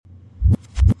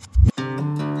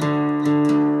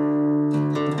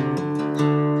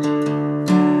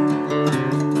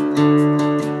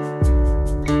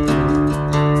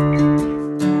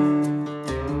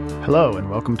Hello, and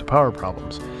welcome to Power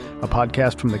Problems, a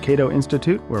podcast from the Cato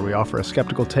Institute where we offer a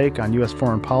skeptical take on U.S.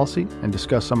 foreign policy and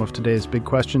discuss some of today's big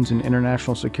questions in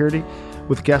international security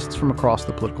with guests from across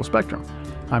the political spectrum.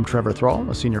 I'm Trevor Thrall,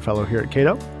 a senior fellow here at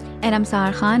Cato. And I'm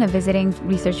Sahar Khan, a visiting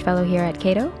research fellow here at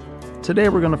Cato. Today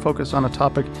we're going to focus on a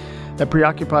topic that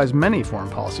preoccupies many foreign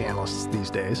policy analysts these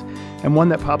days, and one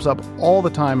that pops up all the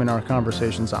time in our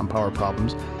conversations on Power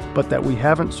Problems, but that we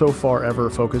haven't so far ever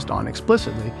focused on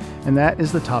explicitly, and that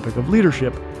is the topic of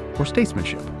leadership or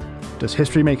statesmanship. Does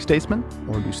history make statesmen,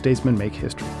 or do statesmen make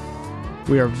history?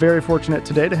 We are very fortunate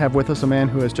today to have with us a man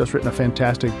who has just written a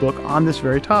fantastic book on this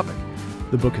very topic.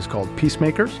 The book is called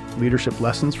Peacemakers, Leadership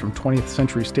Lessons from 20th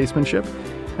Century Statesmanship,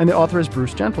 and the author is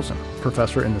Bruce Gentleson,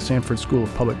 professor in the Sanford School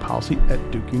of Public Policy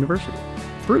at Duke University.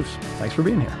 Bruce, thanks for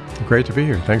being here. Great to be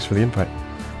here. Thanks for the invite.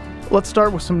 Let's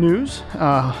start with some news.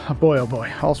 Boy, oh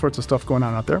boy, all sorts of stuff going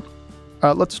on out there.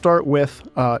 Let's start with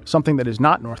something that is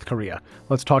not North Korea.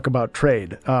 Let's talk about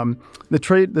trade.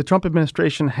 The Trump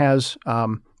administration has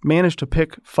managed to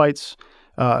pick fights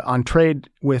on trade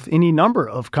with any number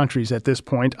of countries at this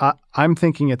point. I'm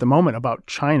thinking at the moment about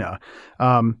China.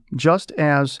 Just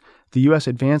as the U.S.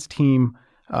 advance team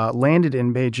landed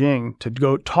in Beijing to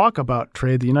go talk about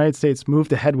trade, the United States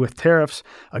moved ahead with tariffs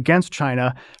against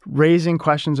China, raising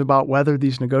questions about whether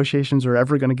these negotiations are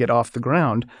ever going to get off the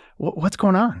ground. What's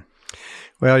going on?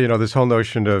 Well, you know, this whole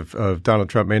notion of Donald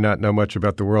Trump may not know much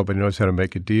about the world, but he knows how to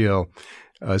make a deal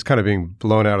is kind of being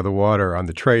blown out of the water on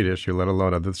the trade issue, let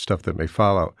alone other stuff that may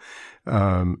follow.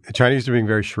 The Chinese are being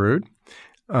very shrewd.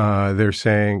 They're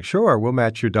saying, sure, we'll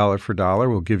match you dollar for dollar.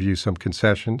 We'll give you some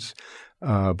concessions.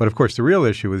 But of course, the real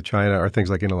issue with China are things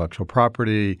like intellectual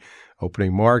property,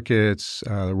 opening markets,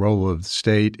 the role of the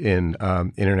state in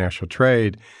international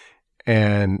trade.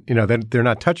 And, you know, they're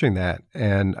not touching that.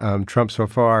 And Trump so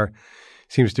far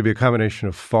seems to be a combination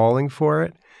of falling for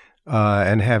it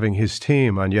and having his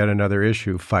team on yet another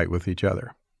issue fight with each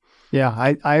other.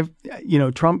 Yeah,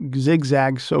 Trump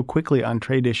zigzags so quickly on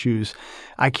trade issues.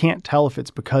 I can't tell if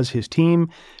it's because his team,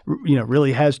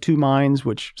 really has two minds,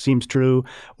 which seems true,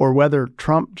 or whether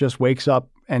Trump just wakes up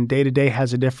and day to day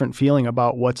has a different feeling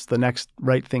about what's the next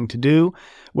right thing to do.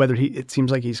 Whether it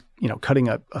seems like he's, cutting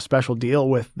a special deal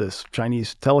with this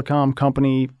Chinese telecom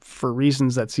company for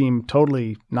reasons that seem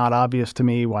totally not obvious to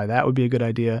me why that would be a good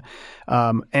idea.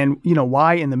 And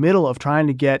why in the middle of trying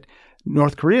to get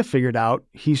North Korea figured out,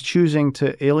 he's choosing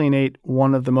to alienate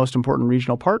one of the most important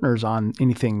regional partners on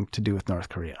anything to do with North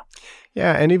Korea.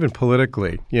 Yeah, and even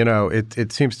politically,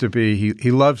 it seems to be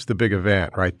he loves the big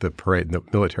event, right? The parade, the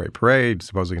military parade,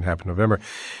 supposedly going to happen in November.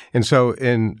 And so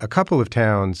in a couple of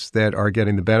towns that are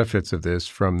getting the benefits of this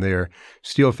from their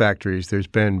steel factories, there's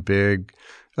been big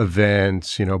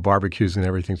events, barbecues and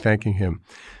everything thanking him.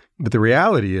 But the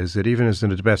reality is that even as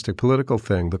in a domestic political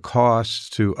thing, the costs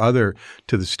to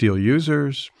the steel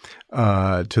users,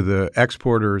 to the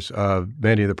exporters of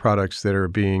many of the products that are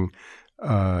being,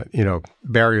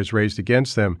 barriers raised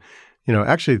against them,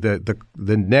 actually the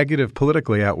negative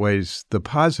politically outweighs the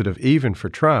positive, even for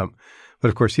Trump. But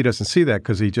of course, he doesn't see that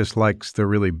because he just likes the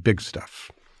really big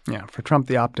stuff. Yeah, for Trump,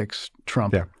 the optics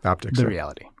trump the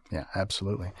reality. Yeah,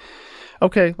 absolutely.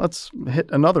 Okay, let's hit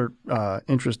another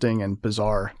interesting and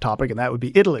bizarre topic, and that would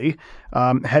be Italy,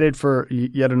 headed for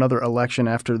yet another election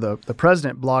after the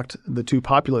president blocked the two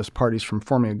populist parties from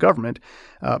forming a government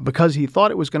because he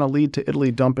thought it was going to lead to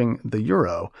Italy dumping the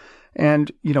euro.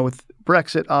 And, with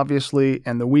Brexit, obviously,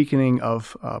 and the weakening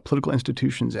of political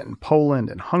institutions in Poland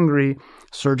and Hungary,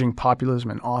 surging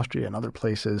populism in Austria and other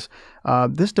places,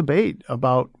 this debate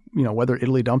about whether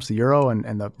Italy dumps the euro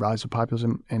and the rise of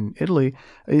populism in Italy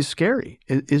is scary.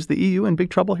 Is the EU in big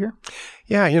trouble here?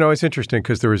 Yeah, it's interesting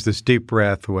because there was this deep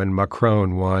breath when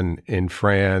Macron won in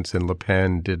France and Le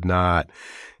Pen did not.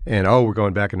 And, we're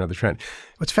going back another trend.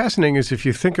 What's fascinating is if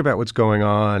you think about what's going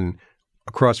on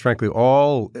across, frankly,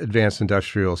 all advanced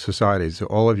industrial societies,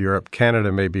 all of Europe,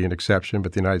 Canada may be an exception,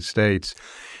 but the United States,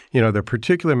 the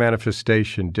particular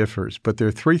manifestation differs. But there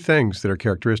are three things that are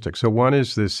characteristic. So one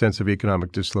is this sense of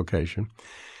economic dislocation,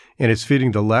 and it's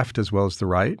feeding the left as well as the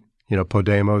right.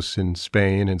 Podemos in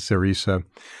Spain and Syriza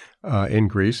in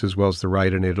Greece, as well as the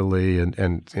right in Italy, and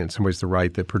in some ways the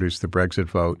right that produced the Brexit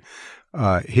vote.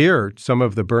 Here, some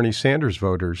of the Bernie Sanders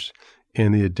voters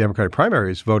in the Democratic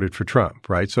primaries voted for Trump,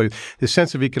 right? So the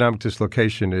sense of economic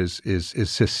dislocation is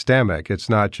systemic. It's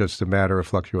not just a matter of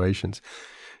fluctuations.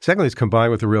 Secondly, it's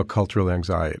combined with a real cultural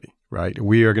anxiety, right?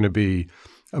 We are going to be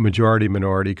a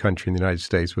majority-minority country in the United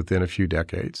States within a few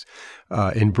decades.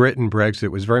 In Britain, Brexit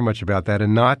was very much about that,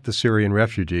 and not the Syrian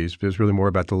refugees, but it was really more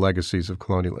about the legacies of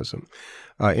colonialism.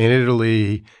 In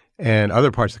Italy And other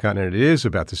parts of the continent, it is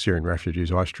about the Syrian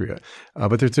refugees, Austria.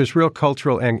 But there's this real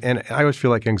cultural, and I always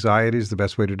feel like anxiety is the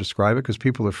best way to describe it because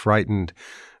people are frightened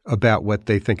about what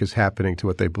they think is happening to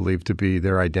what they believe to be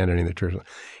their identity and their tradition.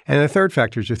 And the third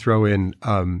factor is you throw in,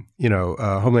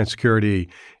 homeland security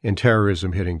and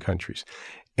terrorism hitting countries.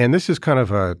 And this is kind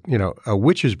of a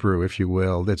witch's brew, if you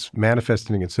will, that's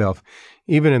manifesting itself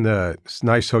even in the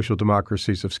nice social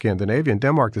democracies of Scandinavia. In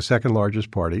Denmark, the second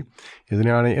largest party is an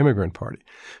anti-immigrant party.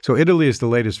 So Italy is the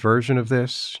latest version of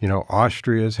this.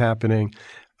 Austria is happening.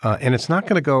 And it's not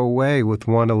going to go away with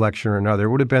one election or another. It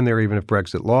would have been there even if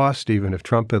Brexit lost, even if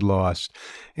Trump had lost.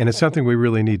 And it's something we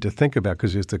really need to think about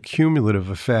because it's the cumulative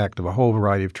effect of a whole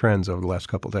variety of trends over the last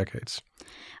couple of decades.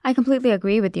 I completely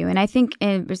agree with you. And I think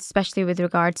especially with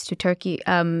regards to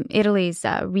Italy's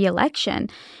re-election,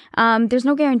 there's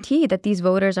no guarantee that these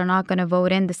voters are not going to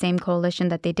vote in the same coalition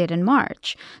that they did in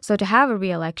March. So to have a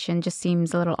re-election just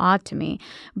seems a little odd to me.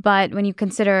 But when you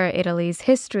consider Italy's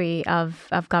history of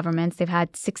governments, they've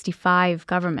had 65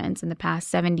 governments in the past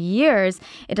 70 years.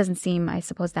 It doesn't seem, I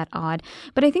suppose, that odd.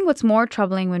 But I think what's more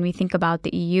troubling when we think about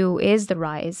the EU is the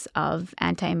rise of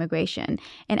anti-immigration.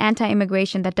 And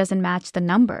anti-immigration that doesn't match the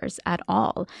numbers at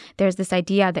all. There's this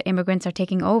idea that immigrants are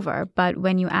taking over, but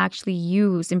when you actually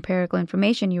use empirical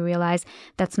information, you realize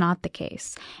that's not the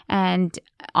case. And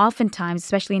oftentimes,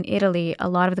 especially in Italy, a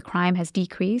lot of the crime has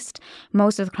decreased.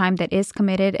 Most of the crime that is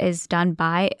committed is done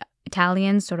by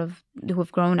Italians who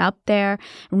have grown up there,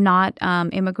 not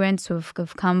immigrants who have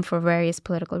come for various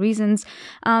political reasons.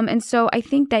 And so I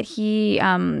think that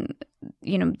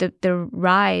the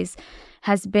rise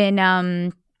has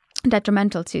been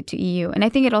detrimental to EU. And I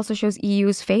think it also shows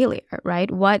EU's failure,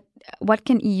 right? What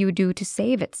can EU do to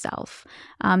save itself?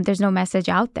 There's no message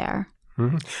out there.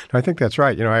 Mm-hmm. I think that's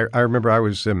right. I remember I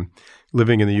was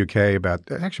living in the UK about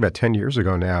 10 years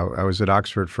ago now. I was at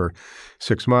Oxford for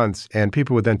 6 months, and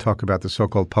people would then talk about the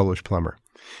so-called Polish plumber,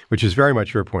 which is very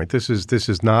much your point. This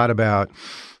is not about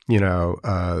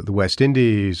the West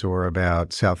Indies or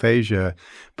about South Asia,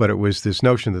 but it was this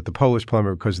notion that the Polish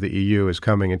plumber, because the EU is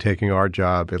coming and taking our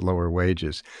job at lower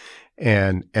wages.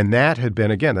 And that had been,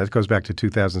 again, that goes back to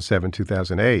 2007,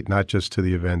 2008, not just to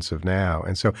the events of now.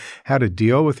 And so how to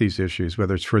deal with these issues,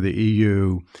 whether it's for the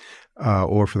EU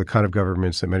or for the kind of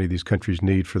governments that many of these countries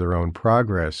need for their own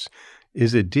progress,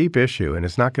 is a deep issue. And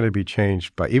it's not going to be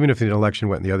changed by, even if the election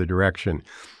went in the other direction,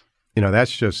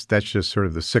 that's just sort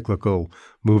of the cyclical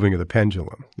moving of the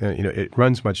pendulum. It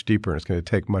runs much deeper, and it's going to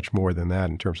take much more than that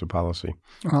in terms of policy.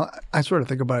 Well, I sort of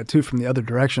think about it too from the other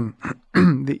direction.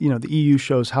 The EU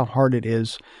shows how hard it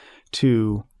is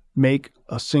to make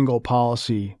a single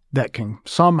policy that can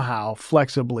somehow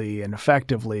flexibly and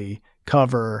effectively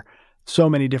cover so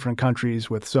many different countries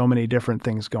with so many different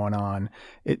things going on.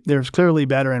 There's clearly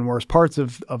better and worse parts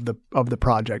of the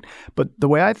project. But the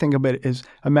way I think of it is,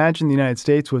 imagine the United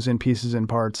States was in pieces and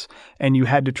parts, and you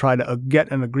had to try to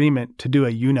get an agreement to do a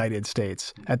United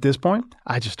States. At this point,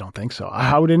 I just don't think so.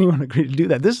 How would anyone agree to do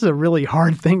that? This is a really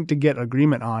hard thing to get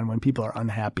agreement on when people are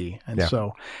unhappy. And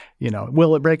so,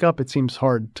 will it break up? It seems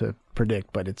hard to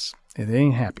predict, but it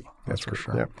ain't happy. That's for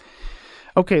sure. Yeah.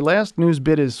 Okay, last news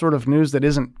bit is sort of news that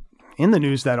isn't in the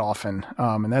news that often,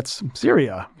 and that's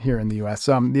Syria here in the U.S.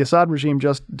 The Assad regime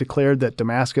just declared that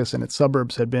Damascus and its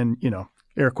suburbs had been,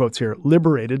 air quotes here,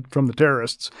 liberated from the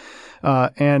terrorists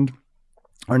and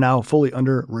are now fully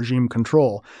under regime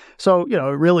control. So, it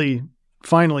really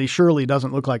finally surely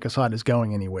doesn't look like Assad is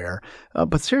going anywhere.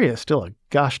 But Syria is still a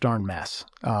gosh darn mess.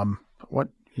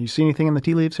 You see anything in the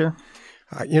tea leaves here?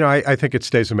 I think it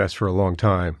stays a mess for a long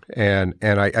time. And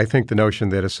I think the notion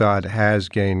that Assad has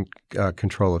gained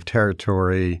control of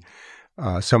territory,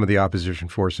 some of the opposition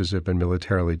forces have been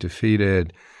militarily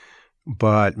defeated,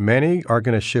 but many are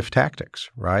going to shift tactics,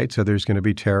 right? So there's going to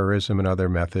be terrorism and other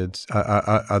methods,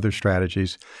 other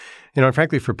strategies. And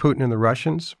frankly, for Putin and the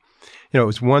Russians, it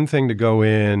was one thing to go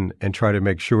in and try to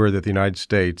make sure that the United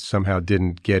States somehow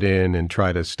didn't get in and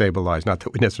try to stabilize, not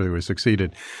that we necessarily would have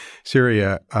succeeded,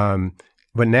 Syria.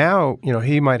 But now,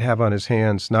 he might have on his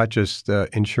hands not just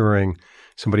ensuring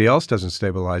somebody else doesn't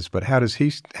stabilize, but how does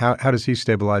he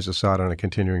stabilize Assad on a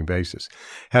continuing basis?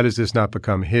 How does this not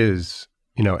become his,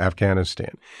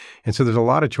 Afghanistan? And so there's a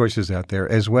lot of choices out there,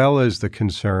 as well as the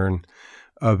concern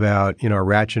about,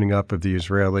 ratcheting up of the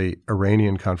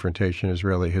Israeli-Iranian confrontation,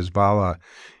 Israeli-Hezbollah,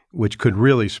 which could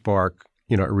really spark,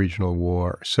 a regional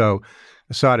war. So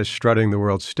Assad is strutting the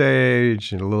world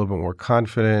stage and a little bit more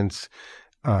confidence.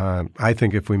 I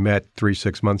think if we met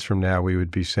 3-6 months from now, we would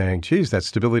be saying, geez, that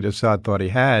stability Assad thought he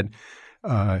had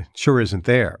sure isn't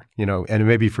there, and it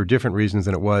may be for different reasons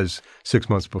than it was 6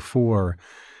 months before.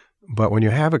 But when you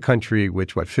have a country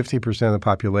which, 50% of the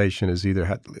population is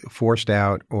either forced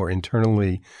out or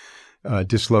internally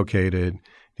dislocated,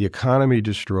 the economy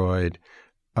destroyed,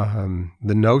 the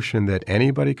notion that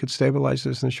anybody could stabilize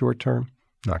this in the short term,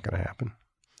 not going to happen.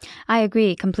 I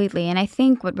agree completely. And I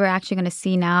think what we're actually going to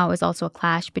see now is also a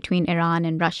clash between Iran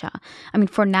and Russia. I mean,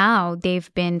 for now,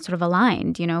 they've been sort of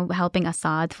aligned, helping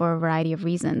Assad for a variety of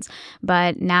reasons.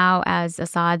 But now as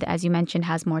Assad, as you mentioned,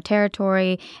 has more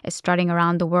territory, is strutting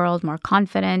around the world, more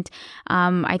confident,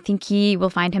 I think he will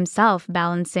find himself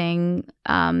balancing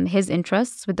his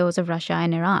interests with those of Russia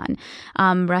and Iran.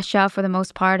 Russia, for the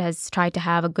most part, has tried to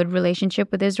have a good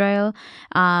relationship with Israel.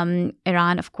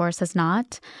 Iran, of course, has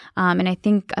not. And I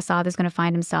think Assad is going to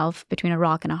find himself between a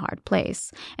rock and a hard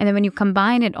place. And then when you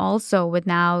combine it also with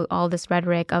now all this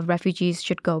rhetoric of refugees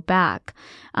should go back,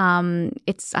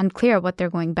 it's unclear what they're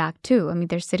going back to. I mean,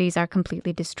 their cities are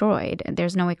completely destroyed.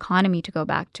 There's no economy to go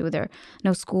back to. There are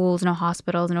no schools, no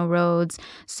hospitals, no roads.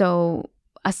 So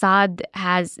Assad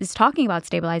is talking about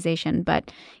stabilization,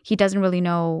 but he doesn't really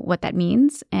know what that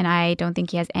means. And I don't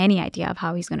think he has any idea of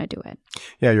how he's going to do it.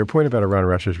 Yeah, your point about Iran and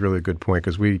Russia is really a good point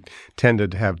because we tended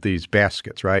to have these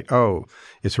baskets, right? Oh,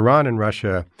 it's Iran and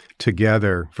Russia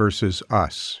together versus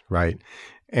us, right?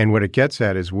 And what it gets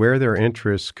at is where their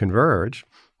interests converge,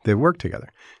 they work together.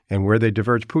 And where they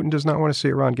diverge, Putin does not want to see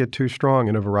Iran get too strong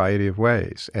in a variety of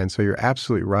ways. And so you're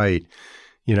absolutely right.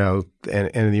 And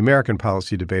in the American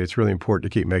policy debate, it's really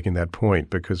important to keep making that point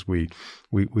because we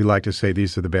like to say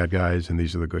these are the bad guys and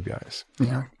these are the good guys.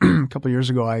 Yeah. A couple of years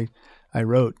ago, I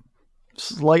wrote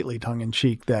slightly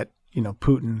tongue-in-cheek that,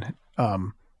 Putin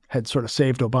had sort of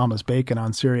saved Obama's bacon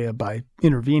on Syria by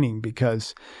intervening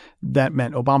because that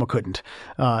meant Obama couldn't.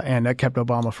 And that kept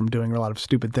Obama from doing a lot of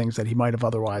stupid things that he might have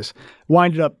otherwise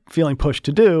winded up feeling pushed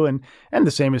to do. And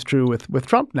the same is true with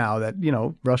Trump now that,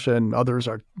 Russia and others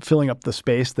are filling up the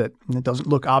space that it doesn't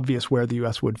look obvious where the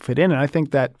U.S. would fit in. And I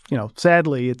think that,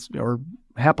 sadly,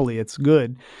 happily, it's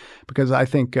good because I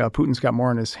think Putin's got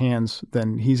more in his hands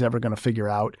than he's ever going to figure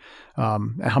out.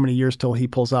 How many years till he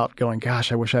pulls out going,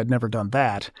 gosh, I wish I'd never done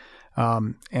that.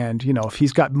 And, if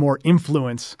he's got more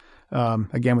influence,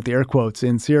 again, with the air quotes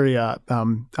in Syria,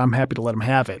 I'm happy to let him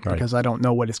have it because I don't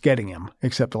know what it's getting him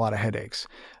except a lot of headaches.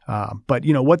 But,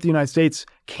 what the United States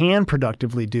can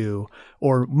productively do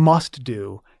or must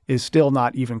do is still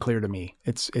not even clear to me.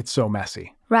 It's so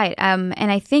messy. Right. And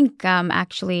I think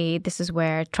actually this is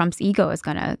where Trump's ego is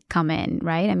going to come in,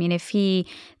 right? I mean, if he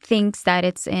thinks that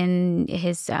it's in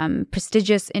his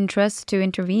prestigious interest to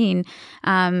intervene,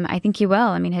 I think he will.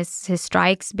 I mean, his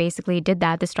strikes basically did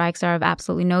that. The strikes are of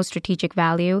absolutely no strategic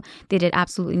value. They did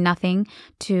absolutely nothing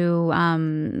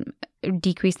to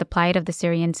decrease the plight of the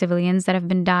Syrian civilians that have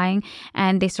been dying,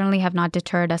 and they certainly have not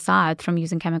deterred Assad from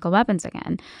using chemical weapons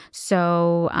again.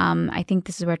 So I think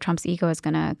this is where Trump's ego is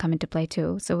going to come into play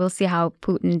too. So we'll see how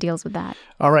Putin deals with that.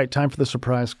 All right, time for the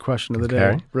surprise question of the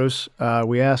day. Bruce,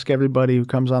 we ask everybody who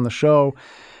comes on the show,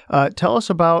 tell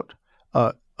us about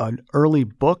an early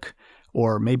book,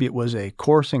 or maybe it was a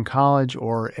course in college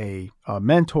or a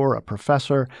mentor, a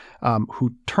professor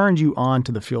who turned you on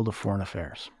to the field of foreign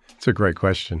affairs. It's a great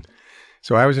question.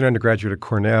 So I was an undergraduate at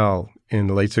Cornell in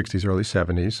the late 60s, early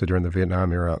 70s, so during the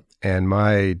Vietnam era. And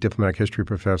my diplomatic history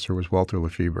professor was Walter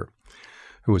Lefebvre,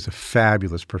 who was a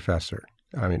fabulous professor.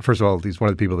 I mean, first of all, he's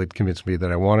one of the people that convinced me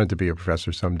that I wanted to be a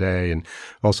professor someday, and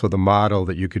also the model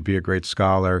that you could be a great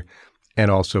scholar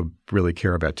and also really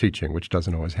care about teaching, which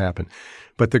doesn't always happen.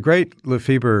 But the great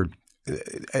Lefebvre,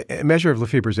 a measure of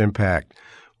Lefebvre's impact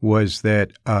was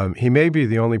that he may be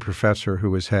the only professor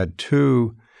who has had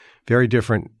two very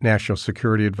different national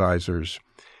security advisors,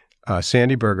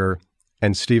 Sandy Berger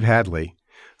and Steve Hadley,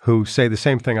 who say the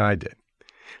same thing I did,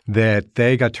 that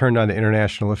they got turned on to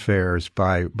international affairs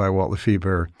by Walt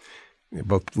Lefebvre,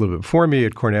 both a little bit before me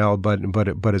at Cornell,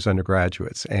 but as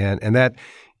undergraduates, and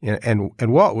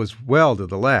Walt was well to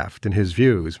the left in his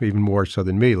views, even more so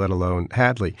than me, let alone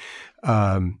Hadley.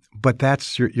 But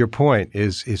that's your point: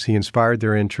 is he inspired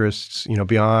their interests,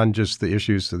 beyond just the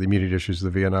immediate issues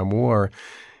of the Vietnam War.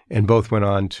 And both went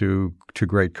on to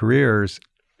great careers,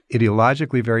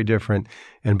 ideologically very different,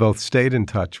 and both stayed in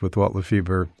touch with Walt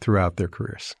Lefebvre throughout their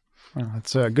careers. Well,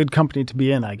 it's a good company to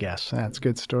be in, I guess. That's a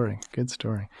good story. Good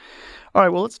story. All right,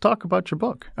 well, let's talk about your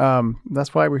book.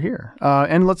 That's why we're here.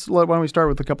 And why don't we start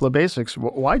with a couple of basics.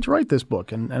 Why'd you write this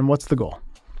book, and what's the goal?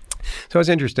 So it's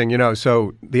interesting,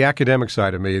 so the academic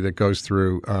side of me that goes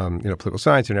through, political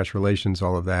science, international relations,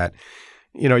 all of that,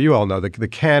 you all know the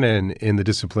canon in the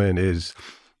discipline is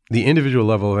the individual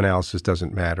level of analysis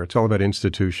doesn't matter. It's all about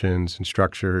institutions and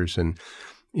structures and,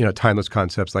 timeless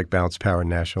concepts like balanced power and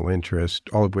national interest,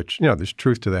 all of which, there's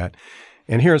truth to that.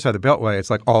 And here inside the Beltway, it's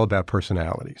like all about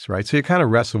personalities, right? So you kind of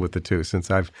wrestle with the two,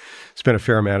 since I've spent a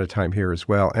fair amount of time here as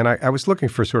well. And I was looking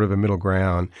for sort of a middle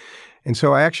ground. And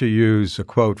so I actually use a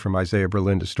quote from Isaiah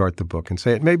Berlin to start the book and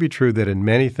say, it may be true that in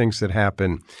many things that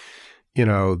happen,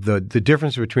 the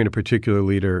difference between a particular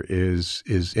leader is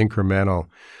incremental.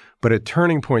 But at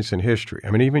turning points in history,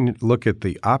 I mean, even look at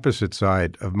the opposite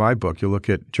side of my book. You look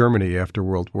at Germany after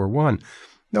World War I.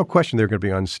 No question they're going to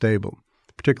be unstable.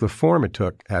 The particular form it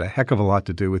took had a heck of a lot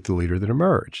to do with the leader that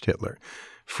emerged, Hitler.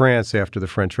 France after the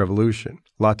French Revolution,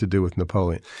 a lot to do with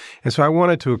Napoleon. And so I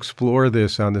wanted to explore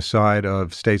this on the side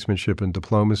of statesmanship and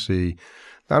diplomacy,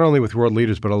 not only with world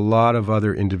leaders, but a lot of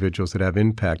other individuals that have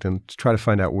impact, and to try to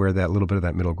find out where that little bit of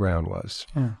that middle ground was.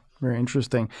 Yeah, very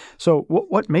interesting. So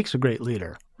what makes a great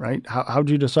leader, right? How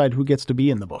do you decide who gets to be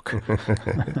in the book?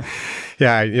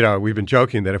 Yeah, we've been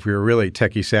joking that if we were really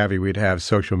techie savvy, we'd have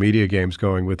social media games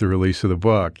going with the release of the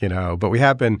book, but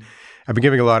I've been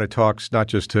giving a lot of talks, not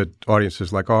just to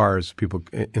audiences like ours, people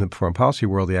in the foreign policy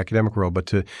world, the academic world, but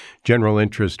to general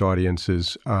interest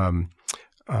audiences.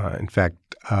 In fact,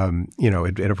 at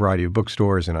a variety of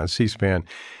bookstores and on C-SPAN.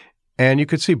 And you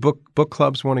could see book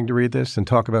clubs wanting to read this and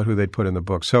talk about who they'd put in the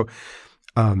book. So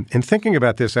in thinking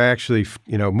about this, I actually,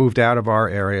 moved out of our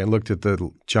area and looked at the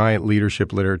giant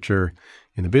leadership literature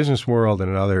in the business world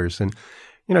and in others, and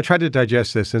tried to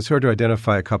digest this and sort of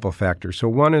identify a couple of factors. So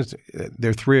one is,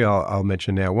 there are three I'll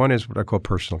mention now. One is what I call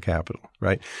personal capital,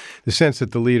 right? The sense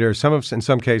that the leader, in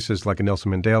some cases, like a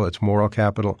Nelson Mandela, it's moral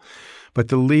capital, but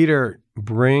the leader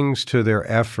brings to their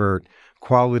effort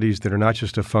qualities that are not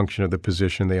just a function of the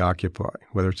position they occupy,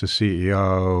 whether it's a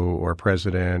CEO or a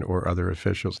president or other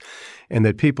officials, and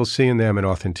that people see in them an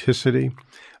authenticity,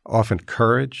 often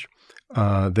courage,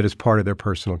 that is part of their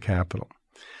personal capital.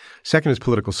 Second is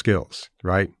political skills,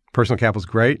 right? Personal capital is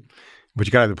great, but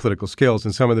you got to have the political skills.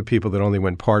 And some of the people that only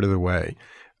went part of the way,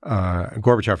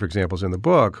 Gorbachev, for example, is in the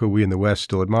book, who we in the West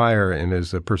still admire and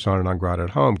is a persona non grata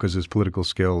at home because his political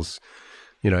skills,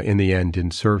 in the end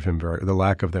didn't serve him the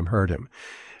lack of them hurt him.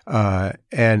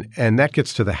 And that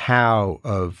gets to the how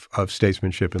of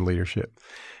statesmanship and leadership.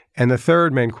 And the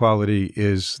third main quality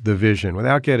is the vision,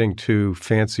 without getting too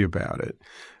fancy about it.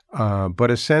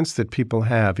 But a sense that people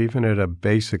have, even at a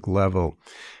basic level,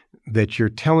 that you're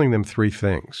telling them three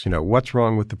things. What's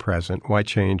wrong with the present, why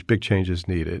change, big change is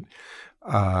needed,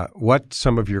 what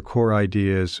some of your core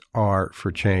ideas are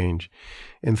for change,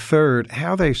 and third,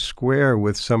 how they square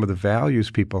with some of the values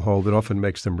people hold that often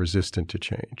makes them resistant to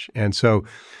change. And so,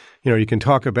 you can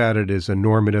talk about it as a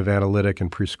normative, analytic,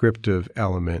 and prescriptive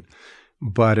element.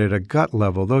 But at a gut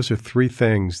level, those are three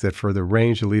things that for the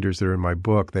range of leaders that are in my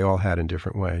book, they all had in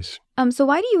different ways. So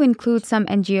why do you include some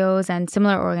NGOs and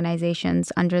similar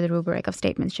organizations under the rubric of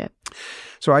statesmanship?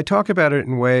 So I talk about it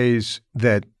in ways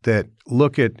that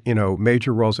look at,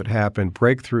 major roles that happen,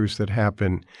 breakthroughs that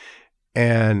happen.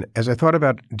 And as I thought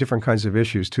about different kinds of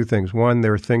issues, two things. One,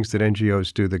 there are things that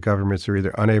NGOs do that governments are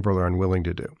either unable or unwilling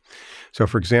to do. So,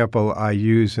 for example, I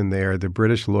use in there the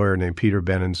British lawyer named Peter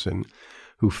Benenson,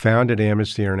 who founded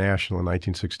Amnesty International in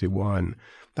 1961,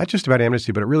 not just about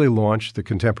amnesty, but it really launched the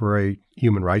contemporary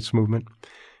human rights movement.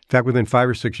 In fact, within 5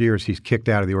 or 6 years, he's kicked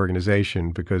out of the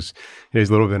organization because he's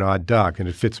a little bit of an odd duck, and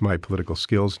it fits my political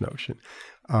skills notion.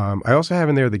 I also have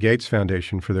in there the Gates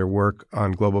Foundation for their work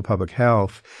on global public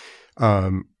health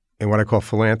and what I call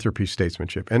philanthropy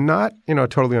statesmanship, and not,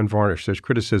 totally unvarnished. There's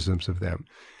criticisms of them.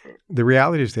 The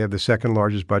reality is they have the second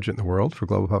largest budget in the world for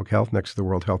global public health next to the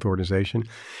World Health Organization.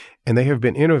 And they have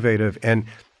been innovative. And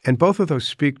both of those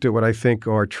speak to what I think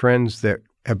are trends that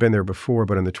have been there before,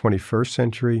 but in the 21st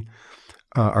century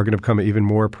are going to become even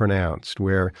more pronounced,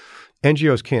 where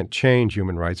NGOs can't change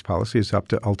human rights policy. It's up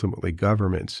to ultimately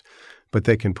governments. But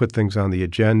they can put things on the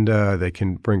agenda. They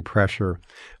can bring pressure.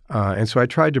 And so I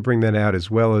tried to bring that out,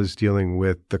 as well as dealing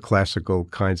with the classical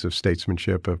kinds of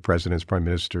statesmanship of presidents, prime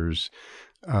ministers,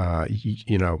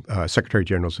 secretary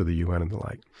generals of the UN and the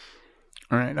like.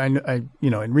 All right. I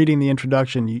in reading the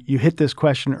introduction, you hit this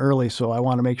question early, so I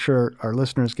want to make sure our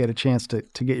listeners get a chance to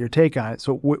get your take on it.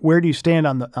 So where do you stand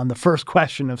on the first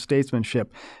question of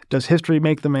statesmanship? Does history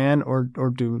make the man, or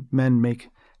do men make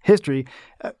history?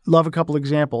 Love a couple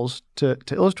examples to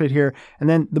illustrate here. And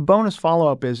then the bonus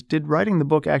follow-up is, did writing the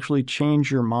book actually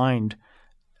change your mind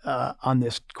on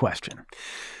this question?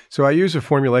 So I use a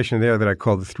formulation there that I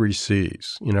call the 3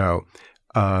 C's,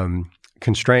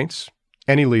 constraints.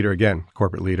 Any leader, again,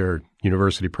 corporate leader,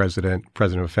 university president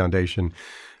of a foundation,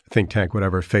 think tank,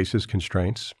 whatever, faces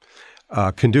constraints.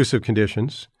 Conducive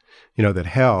conditions, that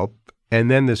help. And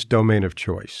then this domain of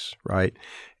choice, right?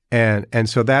 And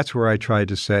so that's where I tried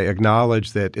to say,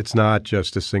 acknowledge that it's not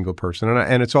just a single person.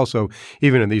 And it's also,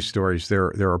 even in these stories,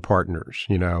 there are partners,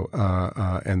 and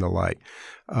the like.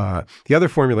 The other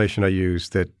formulation I use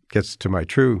that gets to my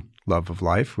true love of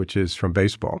life, which is from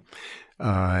baseball.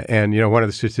 And one of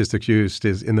the statistics used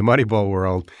is in the Moneyball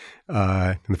world,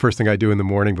 and the first thing I do in the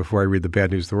morning before I read the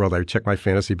bad news of the world, I check my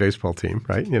fantasy baseball team,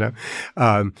 right?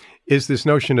 Is this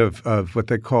notion of what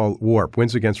they call WARP,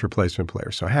 wins against replacement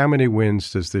players. So how many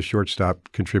wins does the shortstop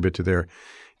contribute to their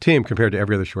team compared to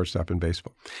every other shortstop in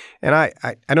baseball? And I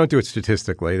don't do it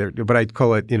statistically, but I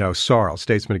call it, SARL,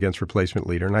 statesman against replacement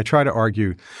leader. And I try to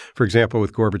argue, for example,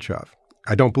 with Gorbachev.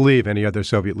 I don't believe any other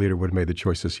Soviet leader would have made the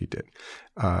choices he did.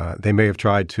 They may have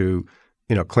tried to,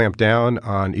 clamp down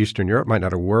on Eastern Europe. Might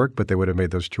not have worked, but they would have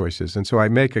made those choices. And so I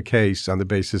make a case on the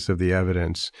basis of the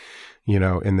evidence,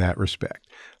 in that respect.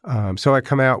 So I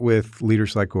come out with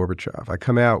leaders like Gorbachev. I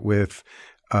come out with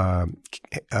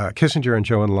Kissinger and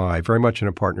Zhou Enlai, very much in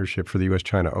a partnership for the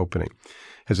U.S.-China opening.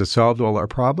 Has it solved all our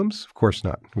problems? Of course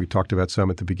not. We talked about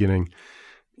some at the beginning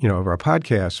of our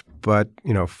podcast, but,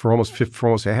 for almost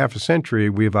a half a century,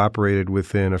 we've operated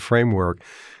within a framework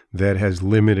that has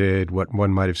limited what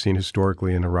one might have seen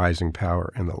historically in a rising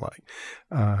power and the like.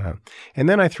 And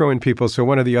then I throw in people. So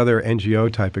one of the other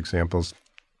NGO type examples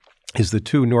is the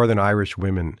two Northern Irish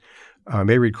women,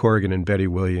 Mayread Corrigan and Betty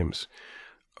Williams,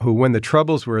 who, when the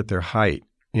Troubles were at their height,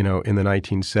 in the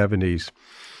 1970s,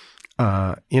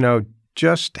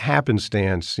 just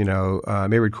happenstance,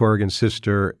 Mayread Corrigan's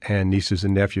sister and nieces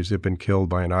and nephews have been killed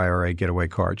by an IRA getaway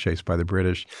car chased by the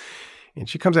British. And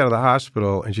she comes out of the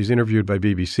hospital and she's interviewed by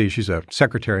BBC. She's a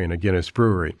secretary in a Guinness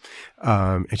brewery.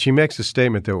 And she makes a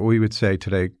statement that what we would say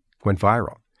today went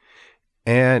viral.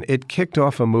 And it kicked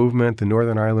off a movement, the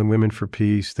Northern Ireland Women for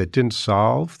Peace, that didn't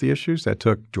solve the issues. That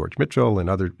took George Mitchell and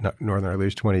other Northern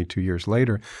Irelanders 22 years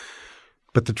later.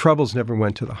 But the Troubles never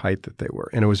went to the height that they were.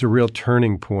 And it was a real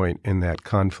turning point in that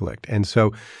conflict. And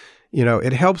so,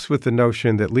 it helps with the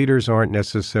notion that leaders aren't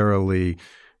necessarily,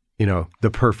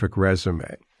 the perfect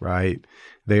resume, right?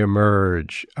 They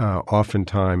emerge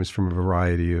oftentimes from a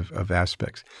variety of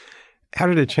aspects. How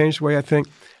did it change the way I think?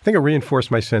 I think it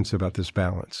reinforced my sense about this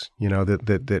balance,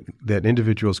 that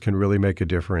individuals can really make a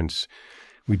difference.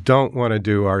 We don't want to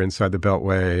do our inside the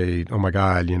beltway, oh my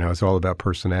God, it's all about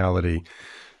personality.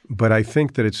 But I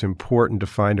think that it's important to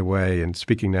find a way, and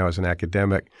speaking now as an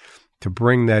academic, to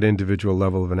bring that individual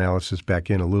level of analysis back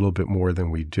in a little bit more than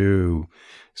we do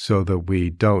so that we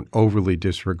don't overly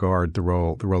disregard the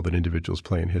role that individuals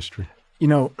play in history.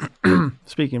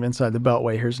 Speaking of inside the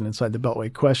beltway, here's an inside the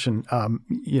beltway question,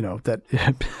 that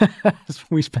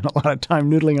we spent a lot of time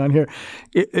noodling on here.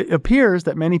 It appears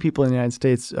that many people in the United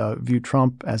States view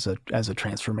Trump as a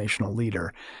transformational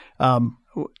leader.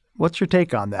 What's your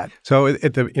take on that? So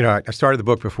I started the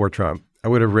book before Trump. I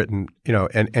would have written,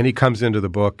 and he comes into the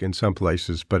book in some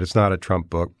places, but it's not a Trump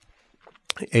book.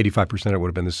 85% of it would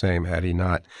have been the same had he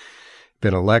not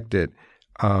been elected.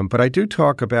 But I do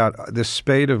talk about this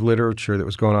spate of literature that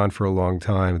was going on for a long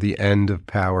time, the end of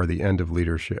power, the end of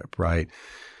leadership, right?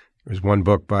 There's one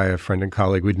book by a friend and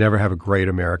colleague, We'd Never Have a Great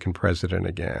American President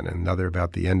Again, and another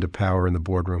about the end of power in the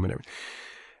boardroom and everything.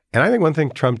 And I think one thing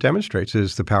Trump demonstrates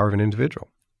is the power of an individual,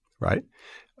 right?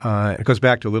 It goes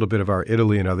back to a little bit of our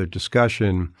Italy and other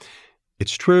discussion.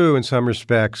 It's true in some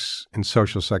respects in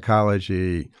social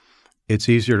psychology, it's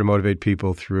easier to motivate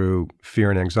people through fear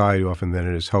and anxiety often than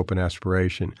it is hope and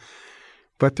aspiration.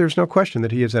 But there's no question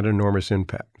that he has had an enormous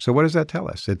impact. So what does that tell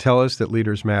us? It tells us that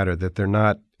leaders matter, that they're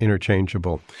not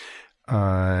interchangeable,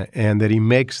 and that he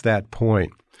makes that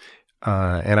point.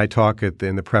 And I talk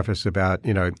in the preface about,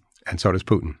 and so does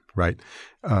Putin, right?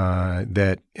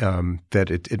 That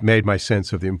it made my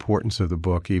sense of the importance of the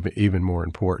book even more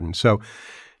important. So,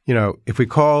 if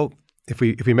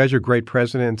we measure great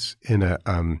presidents in a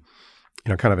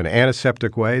kind of an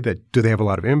antiseptic way, that do they have a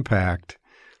lot of impact?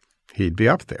 He'd be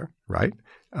up there, right?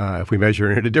 If we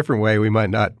measure it in a different way, we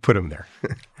might not put him there.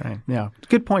 Right. Yeah.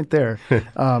 Good point there.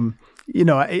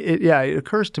 It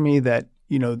occurs to me that,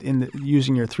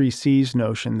 using your 3 C's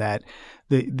notion that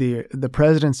the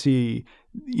presidency,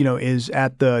 is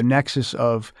at the nexus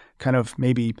of kind of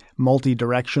maybe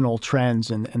multi-directional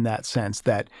trends in that sense,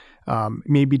 that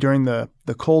maybe during the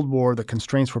Cold War, the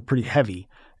constraints were pretty heavy.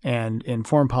 And in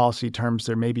foreign policy terms,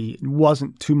 there maybe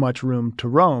wasn't too much room to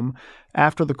roam.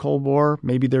 After the Cold War,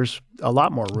 maybe there's a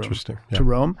lot more room to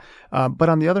roam. But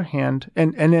on the other hand,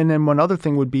 and then one other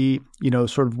thing would be,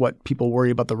 sort of what people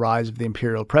worry about the rise of the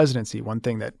imperial presidency. One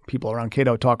thing that people around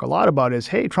Cato talk a lot about is,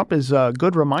 hey, Trump is a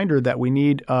good reminder that we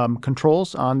need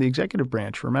controls on the executive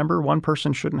branch. Remember, one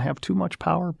person shouldn't have too much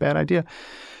power. Bad idea.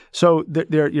 So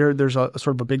there's a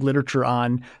sort of a big literature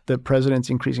on the president's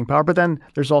increasing power, but then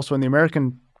there's also in the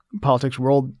American politics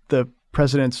world the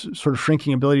president's sort of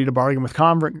shrinking ability to bargain with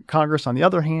Congress on the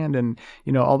other hand, and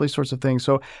all these sorts of things.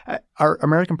 So are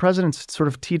American presidents sort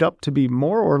of teed up to be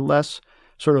more or less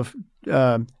sort of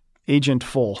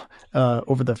agentful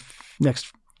over the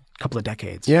next couple of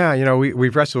decades? Yeah,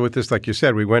 we've wrestled with this, like you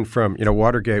said. We went from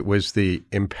Watergate was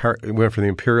went from the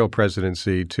imperial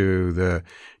presidency to the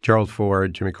Gerald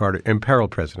Ford, Jimmy Carter imperial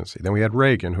presidency. Then we had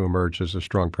Reagan, who emerged as a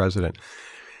strong president.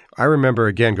 I remember,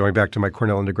 again, going back to my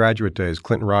Cornell undergraduate days,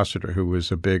 Clinton Rossiter, who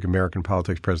was a big American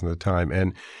politics president at the time,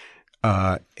 and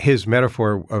his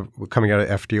metaphor of coming out of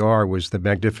FDR was the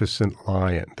magnificent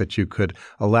lion that you could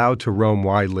allow to roam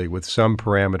widely with some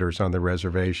parameters on the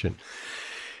reservation.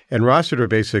 And Rossiter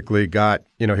basically got,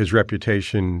 his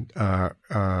reputation,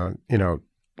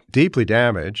 deeply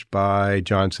damaged by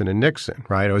Johnson and Nixon,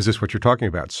 right? Oh, is this what you're talking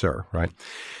about, sir? Right?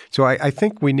 So I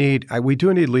think we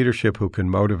do need leadership who can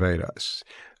motivate us.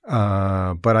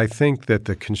 But I think that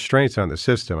the constraints on the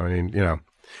system,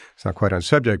 it's not quite on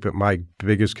subject, but my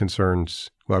biggest concerns,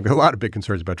 well, I've got a lot of big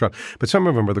concerns about Trump, but some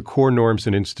of them are the core norms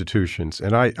and institutions.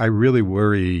 And I really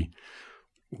worry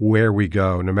where we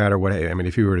go, no matter what.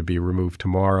 If you were to be removed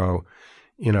tomorrow,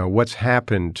 what's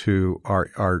happened to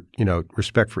our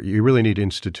respect for, you really need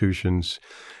institutions.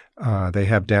 They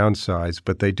have downsides,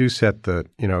 but they do set the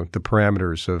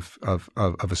parameters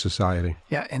of a society.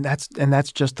 Yeah, and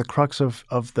that's just the crux of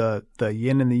the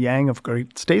yin and the yang of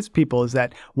great statespeople, is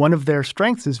that one of their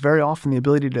strengths is very often the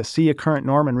ability to see a current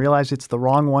norm and realize it's the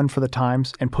wrong one for the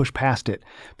times and push past it,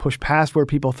 push past where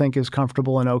people think is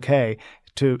comfortable and okay,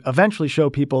 to eventually show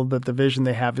people that the vision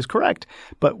they have is correct.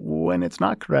 But when it's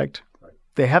not correct,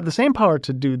 they have the same power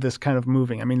to do this kind of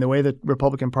moving. The way the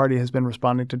Republican Party has been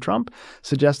responding to Trump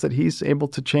suggests that he's able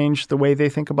to change the way they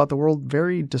think about the world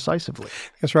very decisively.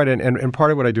 That's right. And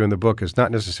part of what I do in the book is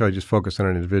not necessarily just focus on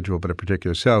an individual, but a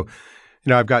particular. So,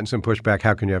 I've gotten some pushback.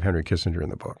 How can you have Henry Kissinger in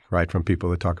the book, right? From people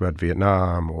that talk about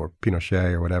Vietnam or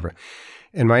Pinochet or whatever.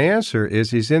 And my answer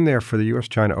is he's in there for the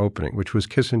U.S.-China opening, which was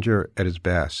Kissinger at his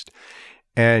best.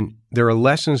 And there are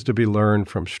lessons to be learned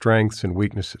from strengths and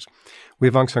weaknesses. We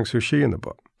have Aung San Suu Kyi in the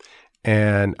book.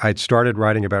 And I'd started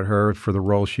writing about her for the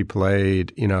role she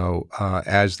played,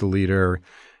 as the leader,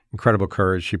 incredible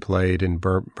courage she played in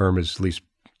Burma's least,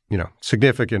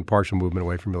 significant partial movement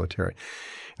away from military.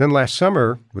 And then last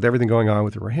summer, with everything going on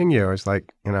with the Rohingya, I was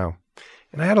like, and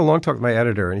I had a long talk with my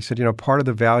editor, and he said, part of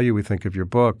the value we think of your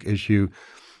book is you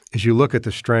look at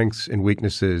the strengths and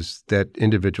weaknesses that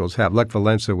individuals have. Lech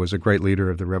Walesa was a great leader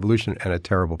of the revolution and a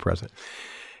terrible president.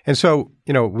 And so,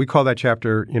 we call that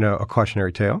chapter, a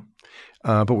cautionary tale.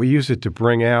 But we use it to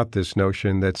bring out this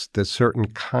notion that certain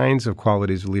kinds of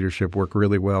qualities of leadership work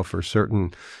really well for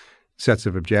certain sets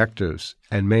of objectives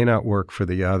and may not work for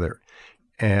the other.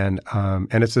 And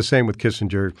it's the same with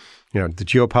Kissinger. The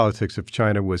geopolitics of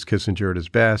China was Kissinger at his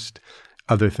best.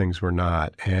 Other things were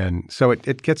not. And so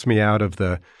it gets me out of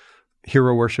the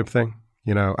hero worship thing,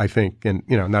 I think. And,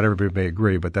 not everybody may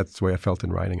agree, but that's the way I felt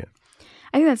in writing it.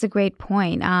 I think that's a great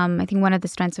point. I think one of the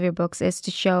strengths of your books is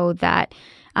to show that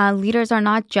leaders are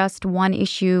not just one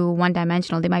issue,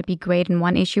 one-dimensional. They might be great in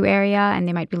one issue area, and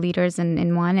they might be leaders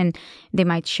in one, and they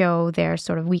might show their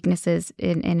sort of weaknesses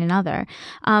in another.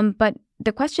 But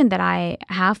the question that I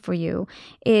have for you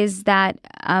is that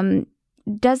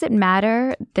does it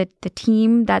matter that the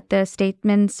team that the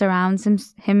statesman surrounds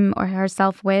him or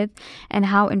herself with, and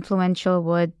how influential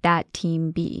would that team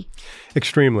be?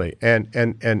 Extremely. And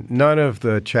none of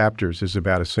the chapters is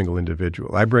about a single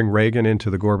individual. I bring Reagan into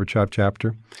the Gorbachev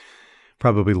chapter,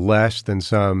 probably less than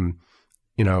some,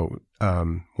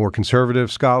 more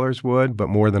conservative scholars would, but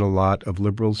more than a lot of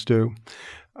liberals do.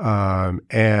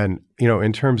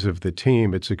 In terms of the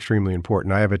team, it's extremely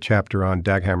important. I have a chapter on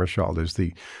Dag Hammarskjöld as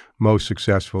the most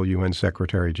successful UN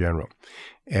Secretary General.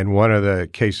 And one of the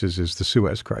cases is the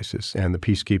Suez Crisis and the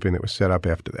peacekeeping that was set up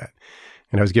after that.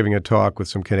 And I was giving a talk with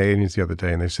some Canadians the other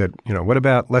day, and they said, what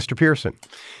about Lester Pearson?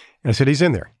 And I said, he's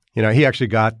in there. He actually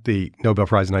got the Nobel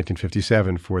Prize in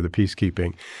 1957 for the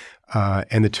peacekeeping.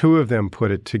 And the two of them put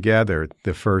it together,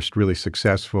 the first really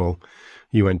successful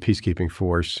UN peacekeeping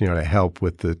force, to help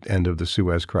with the end of the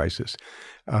Suez Crisis.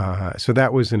 So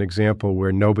that was an example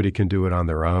where nobody can do it on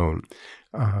their own.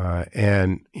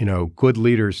 Good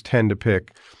leaders tend to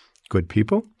pick good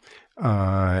people.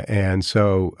 And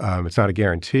so it's not a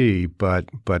guarantee, but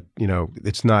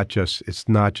it's not just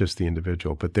the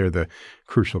individual, but they're the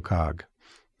crucial cog.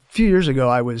 A few years ago,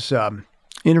 I was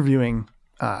interviewing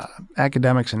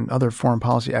academics and other foreign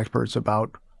policy experts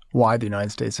about why the United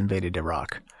States invaded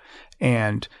Iraq.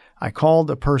 And I called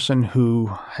a person who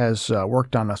has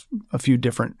worked on a few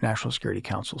different National Security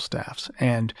Council staffs.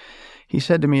 And he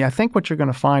said to me, I think what you're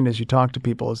going to find as you talk to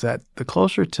people is that the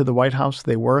closer to the White House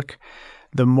they work,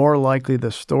 the more likely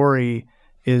the story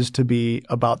is to be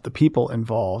about the people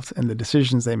involved and the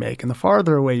decisions they make. And the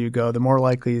farther away you go, the more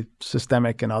likely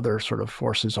systemic and other sort of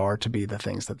forces are to be the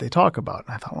things that they talk about.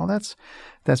 And I thought, well,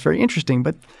 that's very interesting.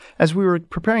 But as we were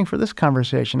preparing for this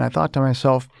conversation, I thought to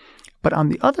myself, but on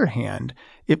the other hand,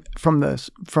 if from the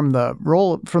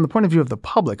point of view of the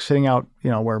public sitting out,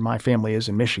 where my family is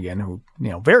in Michigan, who,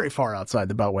 very far outside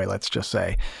the Beltway, let's just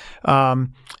say,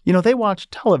 they watch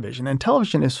television, and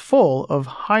television is full of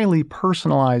highly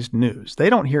personalized news. They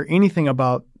don't hear anything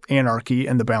about anarchy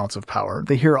and the balance of power.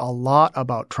 They hear a lot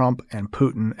about Trump and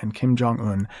Putin and Kim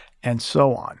Jong-un and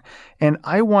so on. And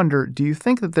I wonder, do you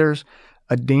think that there's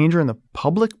a danger in the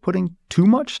public putting too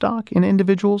much stock in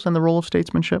individuals and the role of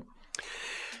statesmanship?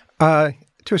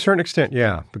 To a certain extent,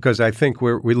 yeah, because I think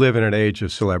we live in an age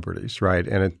of celebrities, right?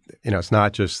 And it's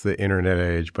not just the internet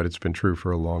age, but it's been true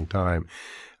for a long time.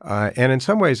 And in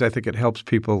some ways, I think it helps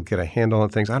people get a handle on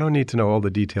things. I don't need to know all the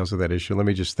details of that issue. Let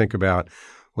me just think about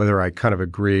whether I kind of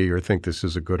agree or think this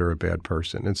is a good or a bad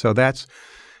person. And so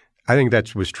I think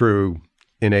that was true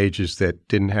in ages that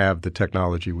didn't have the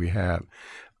technology we have.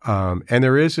 And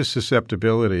there is a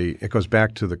susceptibility. It goes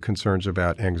back to the concerns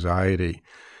about anxiety,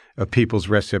 of people's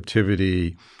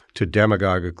receptivity to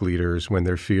demagogic leaders when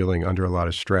they're feeling under a lot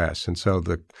of stress. And so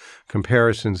the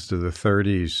comparisons to the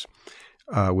 30s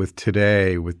with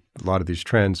today, with a lot of these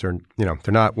trends are, they're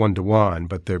not one-to-one,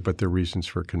 but they're reasons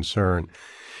for concern.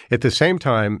 At the same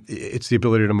time, it's the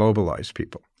ability to mobilize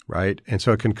people, right? And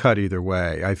so it can cut either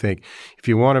way. I think if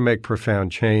you want to make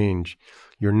profound change,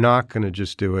 you're not going to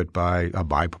just do it by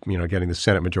getting the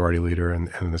Senate Majority Leader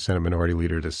and the Senate Minority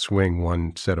Leader to swing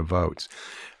one set of votes.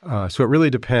 So it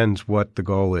really depends what the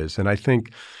goal is. And I think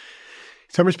in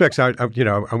some respects, I'm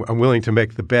willing to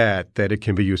make the bet that it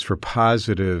can be used for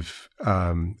positive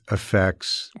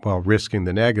effects while risking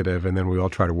the negative, and then we all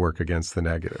try to work against the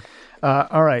negative.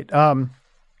 All right.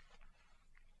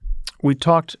 We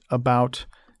talked about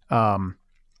the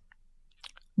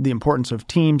importance of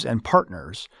teams and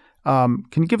partners. Can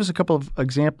you give us a couple of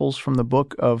examples from the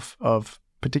book of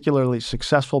particularly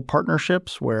successful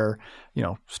partnerships where,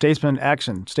 statesman X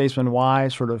and statesman Y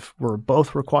sort of were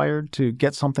both required to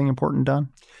get something important done?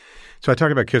 So I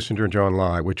talked about Kissinger and Zhou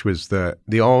Enlai, which was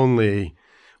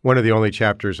one of the only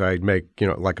chapters I'd make,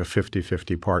 like a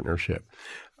 50-50 partnership.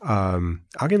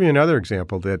 I'll give you another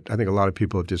example that I think a lot of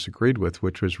people have disagreed with,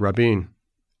 which was Rabin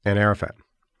and Arafat.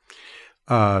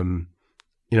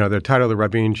 The title of the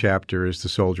Rabin chapter is The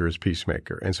Soldier as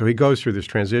Peacemaker. And so he goes through this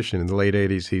transition. In the late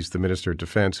 80s, he's the Minister of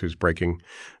Defense who's breaking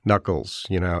knuckles,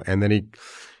 and then he,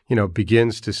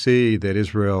 begins to see that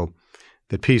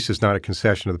that peace is not a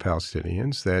concession of the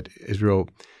Palestinians, that Israel,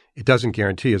 it doesn't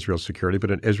guarantee Israel's security,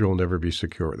 but Israel will never be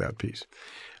secure without peace.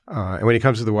 And when he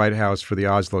comes to the White House for the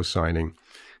Oslo signing,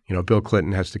 Bill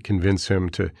Clinton has to convince him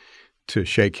to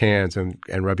shake hands, and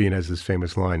Rabin has this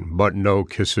famous line, but no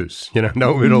kisses,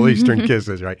 no Middle Eastern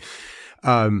kisses, right?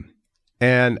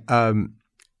 And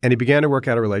he began to work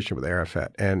out a relationship with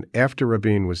Arafat. And after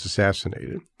Rabin was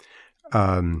assassinated,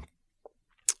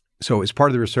 so as part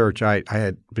of the research, I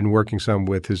had been working some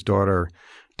with his daughter,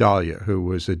 Dalia, who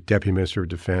was a deputy minister of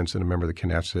defense and a member of the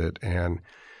Knesset. And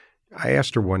I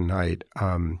asked her one night,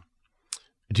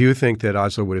 do you think that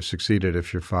Oslo would have succeeded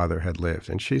if your father had lived?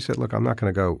 And she said, look, I'm not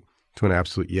going to go to an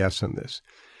absolute yes on this.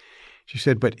 She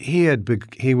said, but he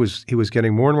was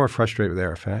getting more and more frustrated with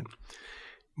Arafat,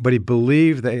 but he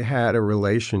believed they had a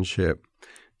relationship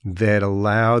that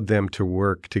allowed them to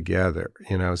work together,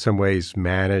 in some ways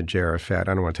manage Arafat.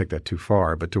 I don't want to take that too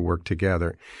far, but to work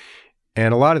together.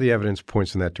 And a lot of the evidence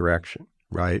points in that direction,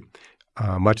 right?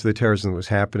 Much of the terrorism that was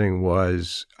happening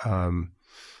was,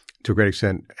 to a great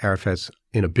extent, Arafat's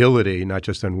inability, not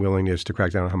just unwillingness, to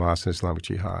crack down on Hamas and Islamic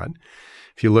Jihad.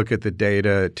 If you look at the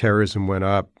data, terrorism went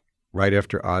up right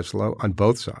after Oslo on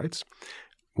both sides,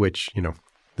 which,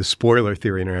 the spoiler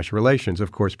theory in international relations,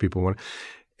 of course, people want.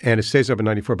 And it stays up in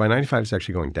 94. By 95, it's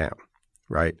actually going down,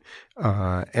 right?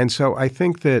 And so I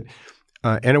think that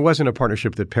and it wasn't a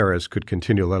partnership that Peres could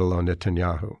continue, let alone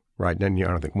Netanyahu, right? Netanyahu,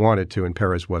 I don't think, wanted to, and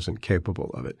Peres wasn't capable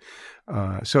of it.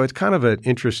 So it's kind of an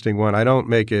interesting one. I don't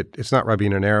make it – it's not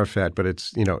Rabin and Arafat, but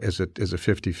it's, as a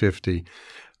 50-50.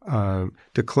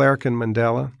 De Klerk and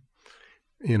Mandela,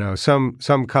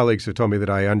 some colleagues have told me that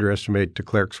I underestimate de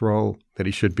Klerk's role, that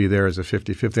he should be there as a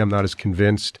 50-50. I'm not as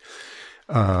convinced.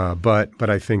 But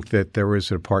I think that there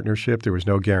was a partnership. There was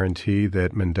no guarantee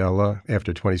that Mandela,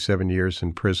 after 27 years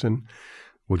in prison,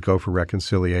 would go for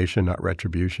reconciliation, not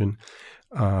retribution.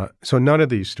 So none of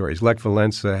these stories. Lech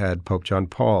Walesa had Pope John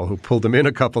Paul, who pulled him in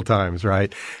a couple times,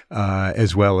 right?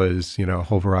 As well as a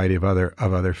whole variety of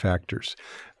other factors.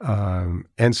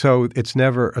 And so it's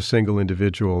never a single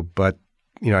individual, but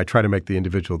I try to make the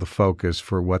individual the focus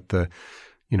for what the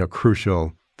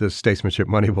crucial, the statesmanship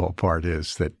Moneyball part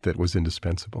is that was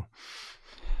indispensable.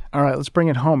 All right, let's bring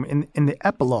it home. In the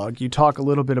epilogue, you talk a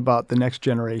little bit about the next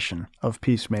generation of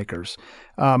peacemakers.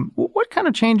 What kind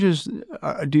of changes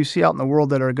do you see out in the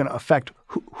world that are going to affect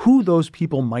who those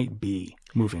people might be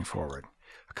moving forward?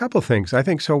 A couple of things. I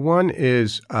think so. One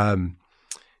is,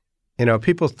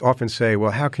 people often say,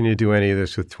 well, how can you do any of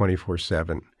this with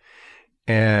 24/7?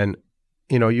 And,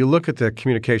 you look at the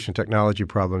communication technology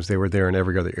problems, they were there in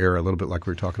every other era, a little bit like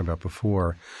we were talking about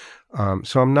before.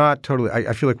 So I'm not totally –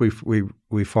 I feel like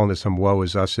we've fallen into some woe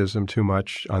is us-ism too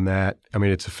much on that. I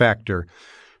mean, it's a factor,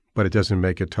 but it doesn't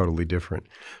make it totally different.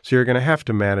 So you're going to have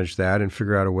to manage that and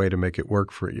figure out a way to make it work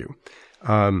for you.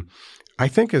 I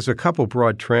think as a couple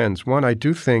broad trends, one, I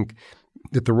do think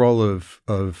that the role of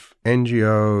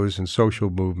NGOs and social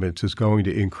movements is going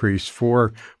to increase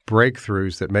for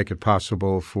breakthroughs that make it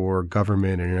possible for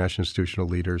government and international institutional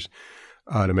leaders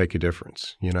to make a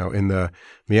difference. In the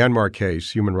Myanmar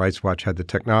case, Human Rights Watch had the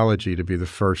technology to be the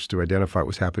first to identify what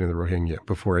was happening in the Rohingya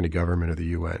before any government or the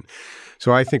UN.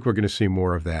 So I think we're going to see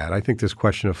more of that. I think this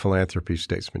question of philanthropy,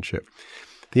 statesmanship.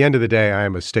 At the end of the day, I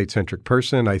am a state-centric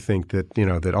person. I think that,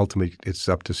 that ultimately it's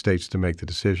up to states to make the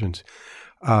decisions.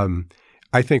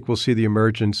 I think we'll see the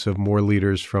emergence of more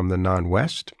leaders from the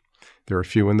non-West. There are a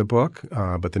few in the book,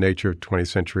 but the nature of 20th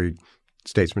century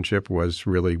statesmanship was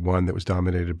really one that was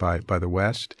dominated by the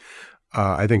West.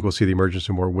 I think we'll see the emergence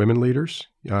of more women leaders.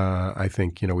 I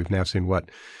think, we've now seen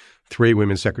 3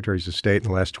 women secretaries of state in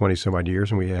the last 20-some-odd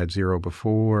years, and we had 0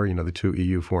 before. The 2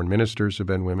 EU foreign ministers have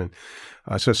been women.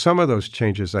 So some of those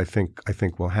changes I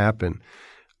think will happen.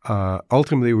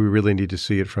 Ultimately, we really need to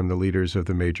see it from the leaders of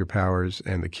the major powers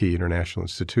and the key international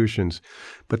institutions.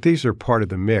 But these are part of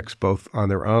the mix, both on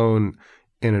their own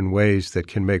and in ways that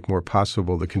can make more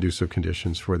possible the conducive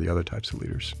conditions for the other types of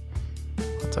leaders.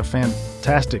 It's a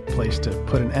fantastic place to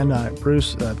put an end on it.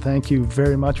 Bruce, thank you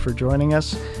very much for joining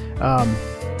us.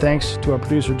 Thanks to our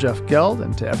producer, Jeff Geld,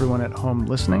 and to everyone at home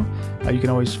listening. You can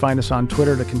always find us on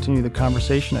Twitter to continue the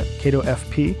conversation at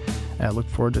CatoFP. I look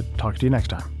forward to talking to you next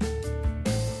time.